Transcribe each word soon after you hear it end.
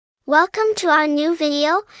Welcome to our new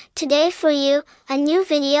video. Today for you, a new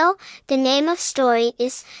video. The name of story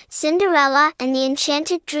is Cinderella and the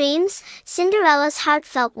Enchanted Dreams. Cinderella's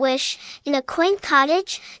heartfelt wish. In a quaint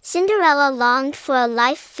cottage, Cinderella longed for a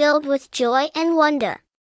life filled with joy and wonder.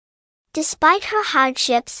 Despite her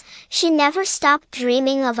hardships, she never stopped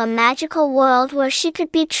dreaming of a magical world where she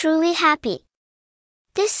could be truly happy.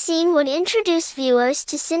 This scene would introduce viewers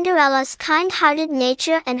to Cinderella's kind-hearted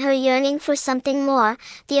nature and her yearning for something more.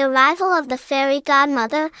 The arrival of the fairy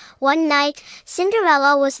godmother. One night,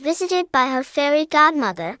 Cinderella was visited by her fairy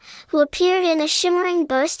godmother, who appeared in a shimmering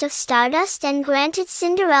burst of stardust and granted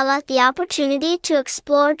Cinderella the opportunity to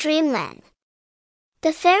explore Dreamland.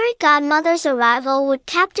 The fairy godmother's arrival would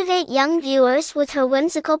captivate young viewers with her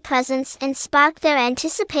whimsical presence and spark their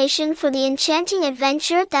anticipation for the enchanting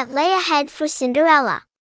adventure that lay ahead for Cinderella.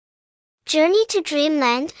 Journey to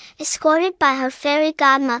Dreamland. Escorted by her fairy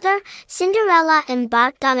godmother, Cinderella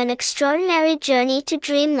embarked on an extraordinary journey to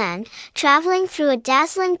Dreamland, traveling through a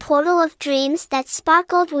dazzling portal of dreams that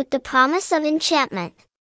sparkled with the promise of enchantment.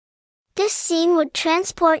 This scene would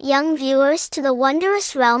transport young viewers to the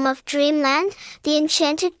wondrous realm of Dreamland, the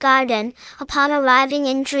enchanted garden. Upon arriving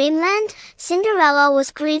in Dreamland, Cinderella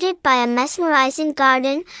was greeted by a mesmerizing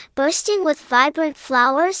garden, bursting with vibrant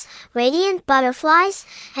flowers, radiant butterflies,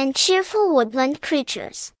 and cheerful woodland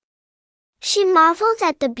creatures. She marveled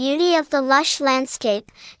at the beauty of the lush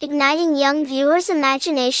landscape, igniting young viewers'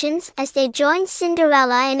 imaginations as they joined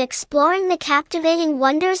Cinderella in exploring the captivating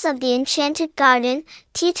wonders of the enchanted garden.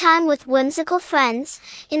 Tea time with whimsical friends.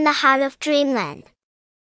 In the heart of Dreamland,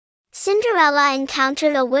 Cinderella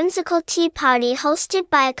encountered a whimsical tea party hosted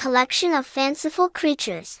by a collection of fanciful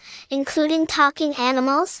creatures, including talking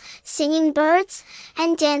animals, singing birds,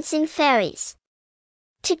 and dancing fairies.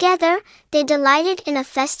 Together, they delighted in a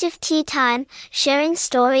festive tea time, sharing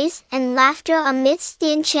stories and laughter amidst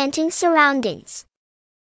the enchanting surroundings.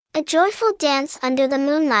 A joyful dance under the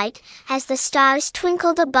moonlight. As the stars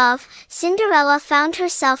twinkled above, Cinderella found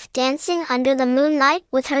herself dancing under the moonlight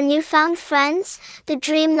with her newfound friends, the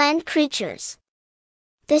Dreamland creatures.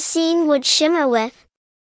 The scene would shimmer with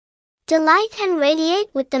delight and radiate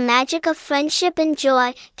with the magic of friendship and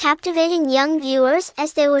joy, captivating young viewers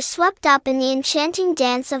as they were swept up in the enchanting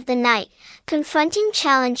dance of the night. Confronting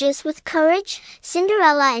challenges with courage,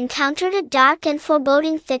 Cinderella encountered a dark and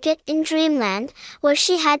foreboding thicket in Dreamland, where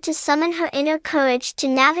she had to summon her inner courage to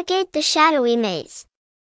navigate the shadowy maze.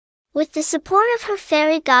 With the support of her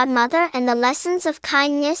fairy godmother and the lessons of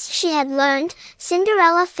kindness she had learned,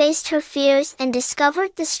 Cinderella faced her fears and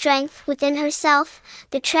discovered the strength within herself.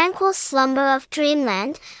 The tranquil slumber of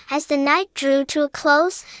Dreamland. As the night drew to a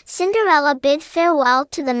close, Cinderella bid farewell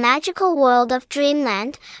to the magical world of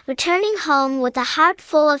Dreamland, returning home with a heart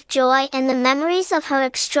full of joy and the memories of her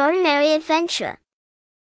extraordinary adventure.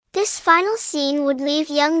 This final scene would leave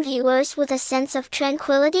young viewers with a sense of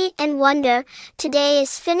tranquility and wonder. Today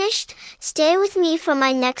is finished. Stay with me for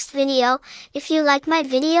my next video. If you like my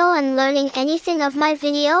video and learning anything of my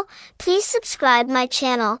video, please subscribe my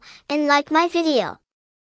channel and like my video.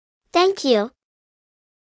 Thank you.